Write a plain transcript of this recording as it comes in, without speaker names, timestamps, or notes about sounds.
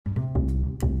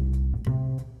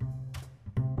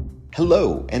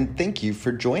Hello, and thank you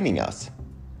for joining us.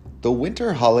 The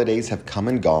winter holidays have come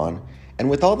and gone, and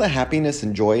with all the happiness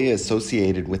and joy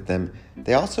associated with them,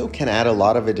 they also can add a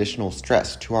lot of additional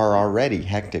stress to our already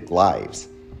hectic lives.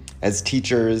 As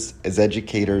teachers, as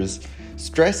educators,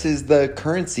 stress is the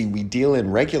currency we deal in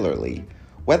regularly,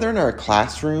 whether in our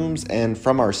classrooms and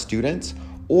from our students,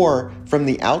 or from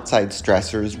the outside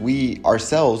stressors we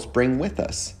ourselves bring with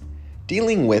us.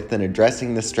 Dealing with and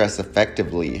addressing the stress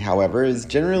effectively, however, is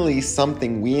generally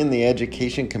something we in the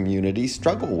education community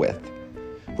struggle with.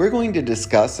 We're going to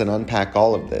discuss and unpack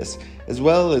all of this, as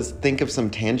well as think of some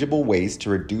tangible ways to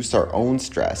reduce our own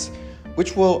stress,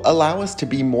 which will allow us to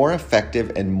be more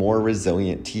effective and more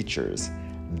resilient teachers.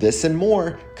 This and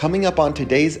more coming up on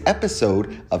today's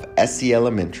episode of SC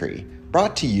Elementary,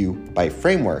 brought to you by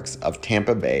Frameworks of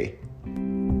Tampa Bay.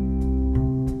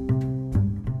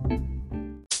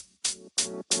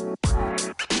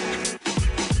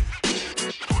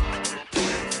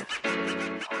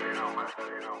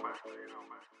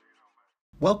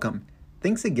 Welcome.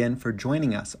 Thanks again for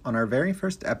joining us on our very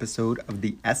first episode of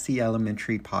the SC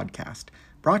Elementary podcast,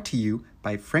 brought to you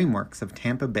by Frameworks of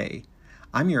Tampa Bay.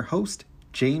 I'm your host,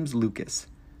 James Lucas.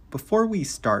 Before we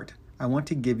start, I want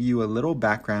to give you a little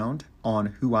background on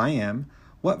who I am,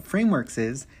 what Frameworks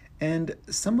is, and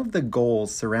some of the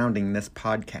goals surrounding this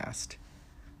podcast.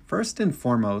 First and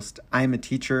foremost, I am a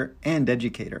teacher and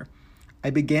educator. I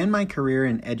began my career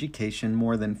in education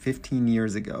more than 15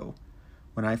 years ago.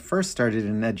 When I first started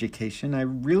in education, I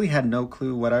really had no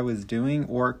clue what I was doing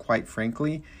or, quite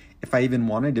frankly, if I even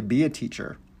wanted to be a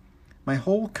teacher. My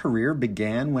whole career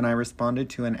began when I responded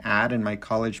to an ad in my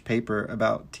college paper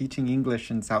about teaching English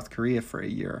in South Korea for a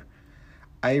year.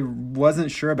 I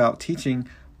wasn't sure about teaching,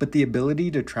 but the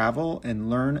ability to travel and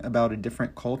learn about a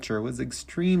different culture was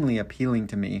extremely appealing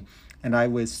to me, and I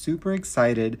was super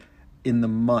excited in the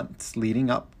months leading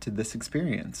up to this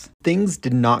experience. Things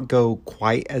did not go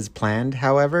quite as planned,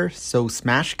 however, so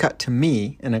smash cut to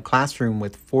me in a classroom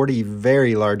with 40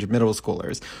 very large middle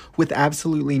schoolers with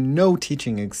absolutely no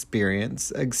teaching experience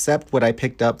except what I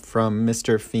picked up from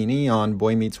Mr. Feeney on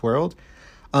Boy Meets World.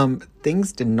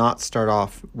 Things did not start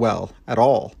off well at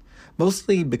all,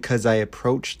 mostly because I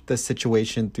approached the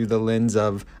situation through the lens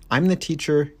of, I'm the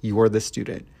teacher, you're the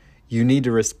student. You need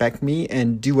to respect me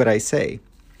and do what I say.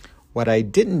 What I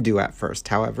didn't do at first,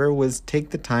 however, was take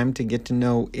the time to get to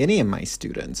know any of my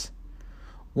students.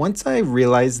 Once I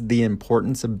realized the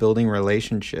importance of building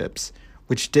relationships,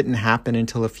 which didn't happen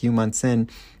until a few months in,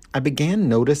 I began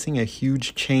noticing a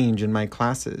huge change in my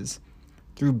classes.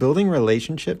 Through building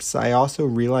relationships, I also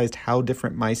realized how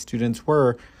different my students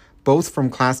were, both from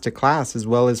class to class as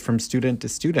well as from student to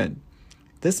student.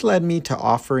 This led me to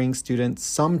offering students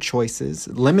some choices,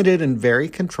 limited and very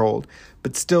controlled,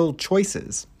 but still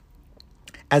choices.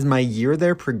 As my year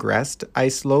there progressed, I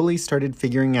slowly started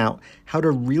figuring out how to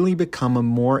really become a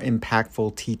more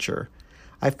impactful teacher.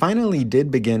 I finally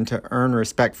did begin to earn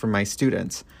respect from my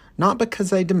students, not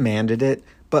because I demanded it,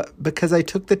 but because I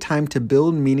took the time to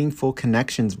build meaningful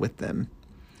connections with them.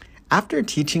 After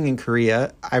teaching in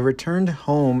Korea, I returned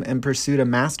home and pursued a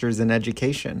master's in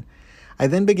education. I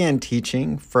then began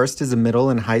teaching, first as a middle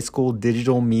and high school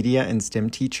digital media and STEM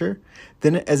teacher,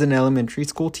 then as an elementary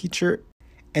school teacher,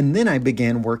 and then I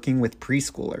began working with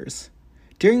preschoolers.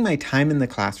 During my time in the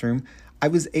classroom, I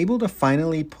was able to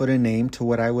finally put a name to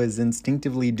what I was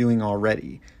instinctively doing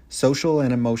already, social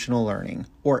and emotional learning,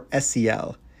 or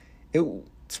SEL.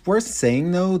 It's worth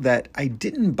saying, though, that I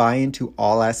didn't buy into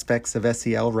all aspects of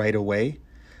SEL right away.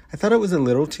 I thought it was a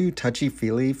little too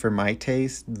touchy-feely for my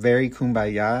taste, very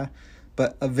kumbaya,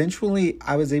 but eventually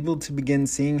I was able to begin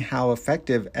seeing how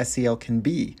effective SEL can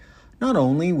be, not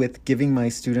only with giving my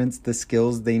students the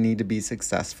skills they need to be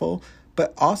successful,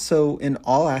 but also in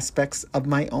all aspects of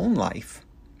my own life.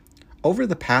 Over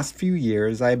the past few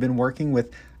years, I have been working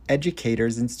with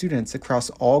educators and students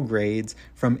across all grades,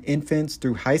 from infants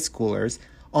through high schoolers,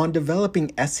 on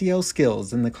developing SEL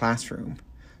skills in the classroom.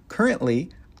 Currently,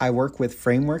 I work with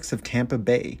Frameworks of Tampa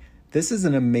Bay. This is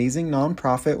an amazing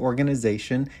nonprofit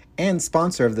organization and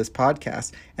sponsor of this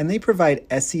podcast, and they provide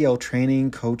SEL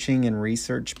training, coaching, and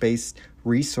research-based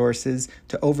resources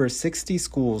to over 60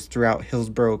 schools throughout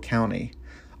Hillsborough County.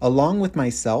 Along with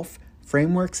myself,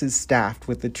 Frameworks is staffed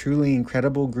with a truly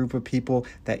incredible group of people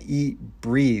that eat,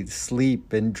 breathe,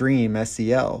 sleep, and dream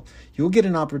SEL. You'll get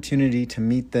an opportunity to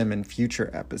meet them in future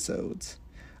episodes.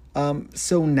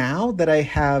 So now that I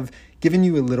have given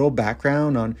you a little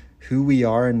background on who we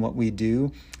are and what we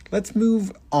do, let's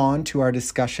move on to our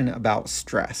discussion about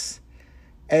stress.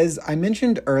 As I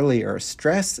mentioned earlier,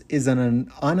 stress is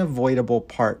an unavoidable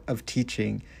part of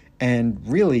teaching and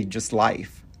really just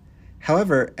life.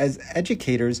 However, as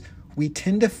educators, we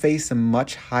tend to face a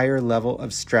much higher level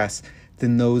of stress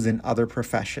than those in other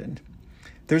professions.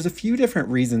 There's a few different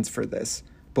reasons for this,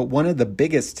 but one of the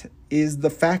biggest is the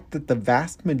fact that the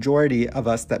vast majority of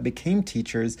us that became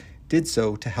teachers did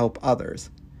so to help others.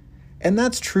 And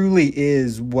that's truly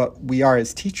is what we are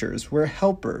as teachers. We're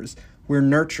helpers, we're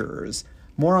nurturers.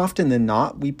 More often than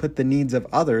not, we put the needs of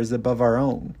others above our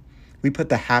own. We put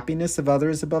the happiness of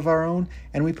others above our own,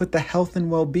 and we put the health and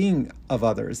well-being of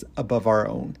others above our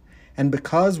own. And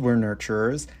because we're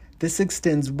nurturers, this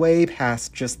extends way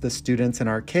past just the students in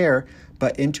our care,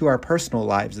 but into our personal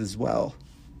lives as well.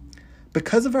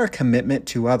 Because of our commitment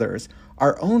to others,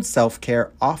 our own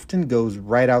self-care often goes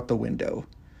right out the window.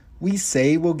 We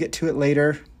say we'll get to it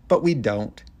later, but we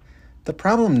don't. The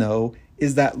problem, though,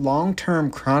 is that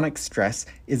long-term chronic stress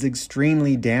is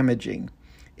extremely damaging.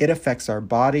 It affects our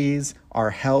bodies, our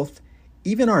health,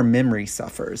 even our memory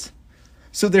suffers.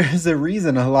 So there is a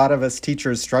reason a lot of us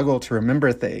teachers struggle to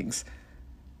remember things.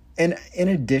 And in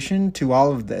addition to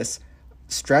all of this,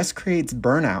 stress creates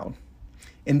burnout.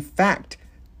 In fact,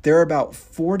 there are about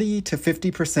 40 to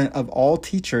 50% of all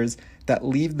teachers that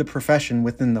leave the profession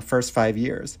within the first 5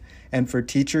 years. And for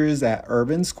teachers at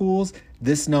urban schools,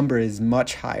 this number is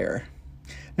much higher.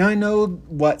 Now, I know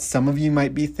what some of you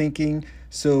might be thinking,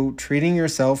 so treating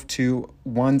yourself to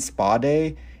one spa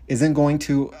day isn't going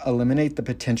to eliminate the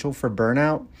potential for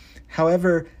burnout.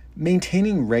 However,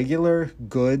 maintaining regular,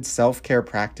 good self-care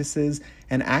practices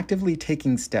and actively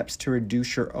taking steps to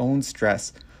reduce your own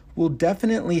stress will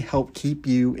definitely help keep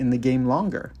you in the game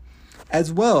longer,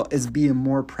 as well as be a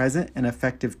more present and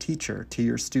effective teacher to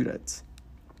your students.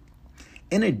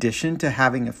 In addition to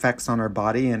having effects on our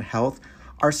body and health,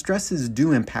 our stresses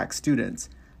do impact students,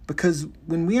 because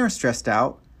when we are stressed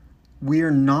out, we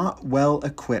are not well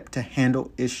equipped to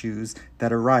handle issues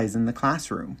that arise in the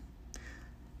classroom.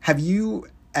 Have you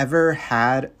ever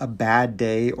had a bad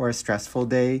day or a stressful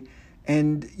day,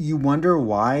 and you wonder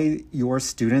why your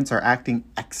students are acting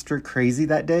extra crazy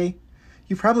that day?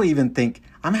 You probably even think,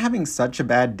 I'm having such a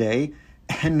bad day,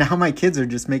 and now my kids are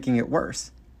just making it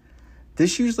worse.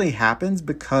 This usually happens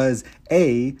because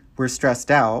A, we're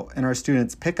stressed out and our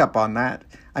students pick up on that.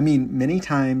 I mean, many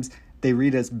times they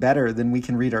read us better than we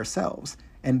can read ourselves.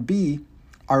 And B,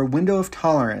 our window of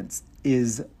tolerance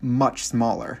is much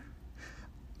smaller.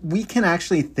 We can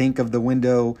actually think of the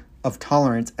window of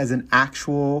tolerance as an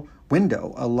actual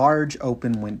window, a large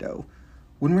open window.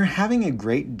 When we're having a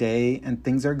great day and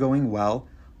things are going well,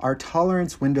 our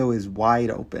tolerance window is wide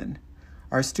open.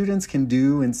 Our students can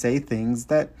do and say things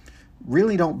that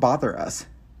really don't bother us.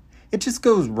 It just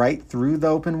goes right through the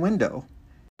open window.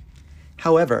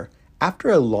 However, after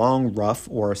a long, rough,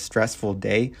 or stressful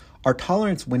day, our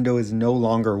tolerance window is no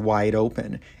longer wide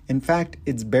open. In fact,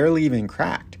 it's barely even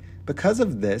cracked. Because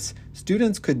of this,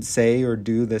 students could say or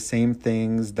do the same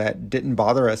things that didn't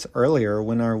bother us earlier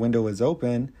when our window was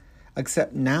open,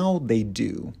 except now they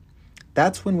do.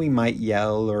 That's when we might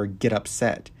yell or get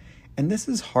upset. And this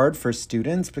is hard for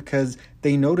students because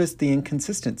they notice the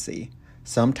inconsistency.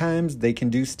 Sometimes they can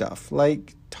do stuff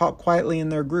like talk quietly in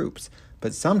their groups,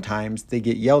 but sometimes they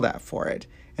get yelled at for it.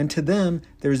 And to them,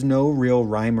 there's no real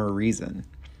rhyme or reason.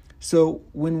 So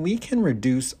when we can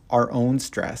reduce our own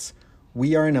stress,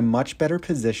 we are in a much better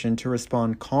position to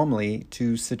respond calmly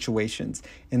to situations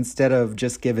instead of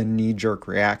just give a knee-jerk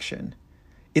reaction.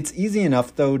 It's easy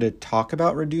enough, though, to talk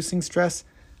about reducing stress,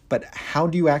 but how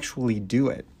do you actually do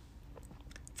it?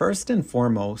 First and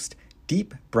foremost,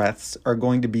 deep breaths are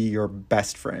going to be your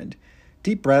best friend.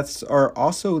 Deep breaths are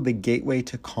also the gateway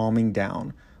to calming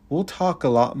down. We'll talk a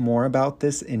lot more about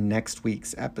this in next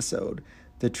week's episode.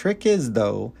 The trick is,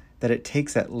 though, that it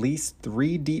takes at least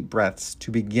 3 deep breaths to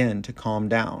begin to calm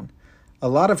down. A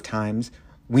lot of times,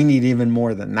 we need even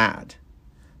more than that.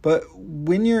 But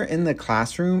when you're in the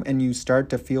classroom and you start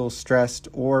to feel stressed,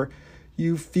 or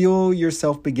you feel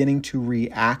yourself beginning to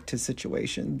react to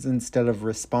situations instead of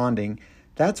responding,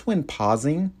 that's when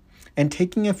pausing and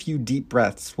taking a few deep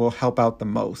breaths will help out the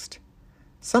most.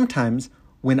 Sometimes,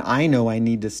 when I know I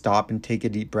need to stop and take a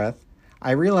deep breath,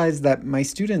 I realize that my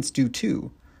students do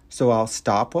too. So I'll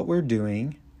stop what we're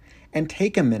doing and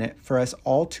take a minute for us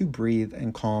all to breathe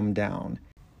and calm down.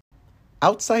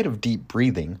 Outside of deep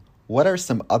breathing, what are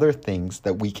some other things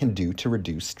that we can do to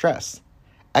reduce stress?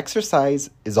 Exercise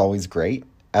is always great,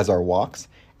 as are walks,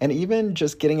 and even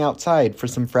just getting outside for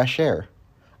some fresh air.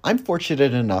 I'm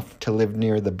fortunate enough to live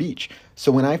near the beach,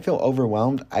 so when I feel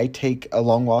overwhelmed, I take a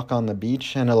long walk on the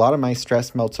beach and a lot of my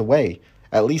stress melts away,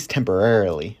 at least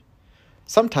temporarily.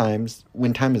 Sometimes,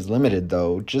 when time is limited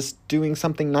though, just doing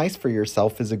something nice for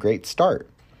yourself is a great start.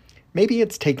 Maybe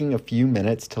it's taking a few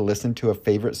minutes to listen to a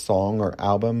favorite song or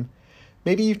album.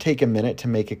 Maybe you take a minute to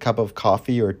make a cup of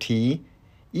coffee or tea.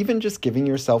 Even just giving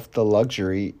yourself the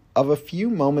luxury of a few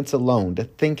moments alone to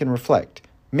think and reflect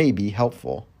may be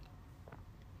helpful.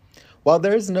 While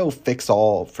there is no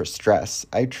fix-all for stress,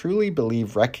 I truly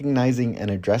believe recognizing and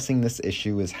addressing this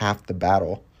issue is half the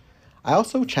battle. I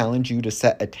also challenge you to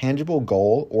set a tangible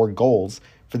goal or goals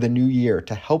for the new year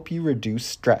to help you reduce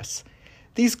stress.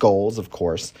 These goals, of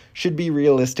course, should be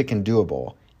realistic and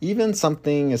doable. Even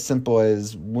something as simple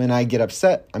as, when I get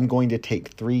upset, I'm going to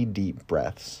take 3 deep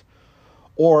breaths.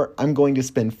 Or I'm going to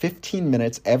spend 15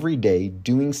 minutes every day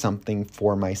doing something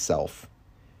for myself.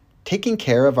 Taking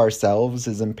care of ourselves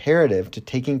is imperative to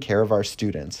taking care of our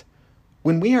students.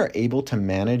 When we are able to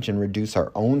manage and reduce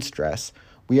our own stress,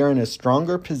 we are in a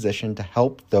stronger position to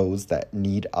help those that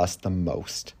need us the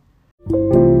most.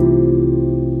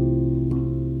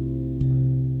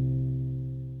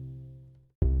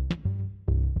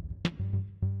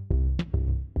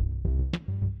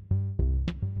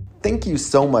 Thank you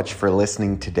so much for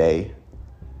listening today.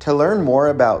 To learn more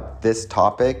about this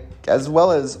topic, as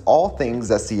well as all things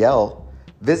SEL,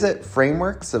 visit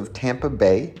Frameworks of Tampa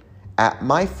Bay at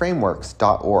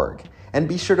myframeworks.org, and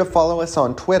be sure to follow us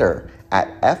on Twitter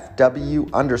at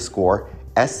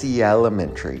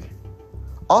FW_SELementary.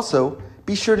 Also,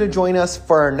 be sure to join us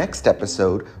for our next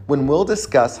episode when we'll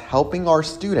discuss helping our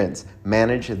students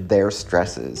manage their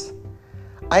stresses.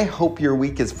 I hope your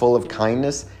week is full of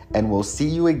kindness, and we'll see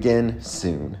you again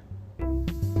soon.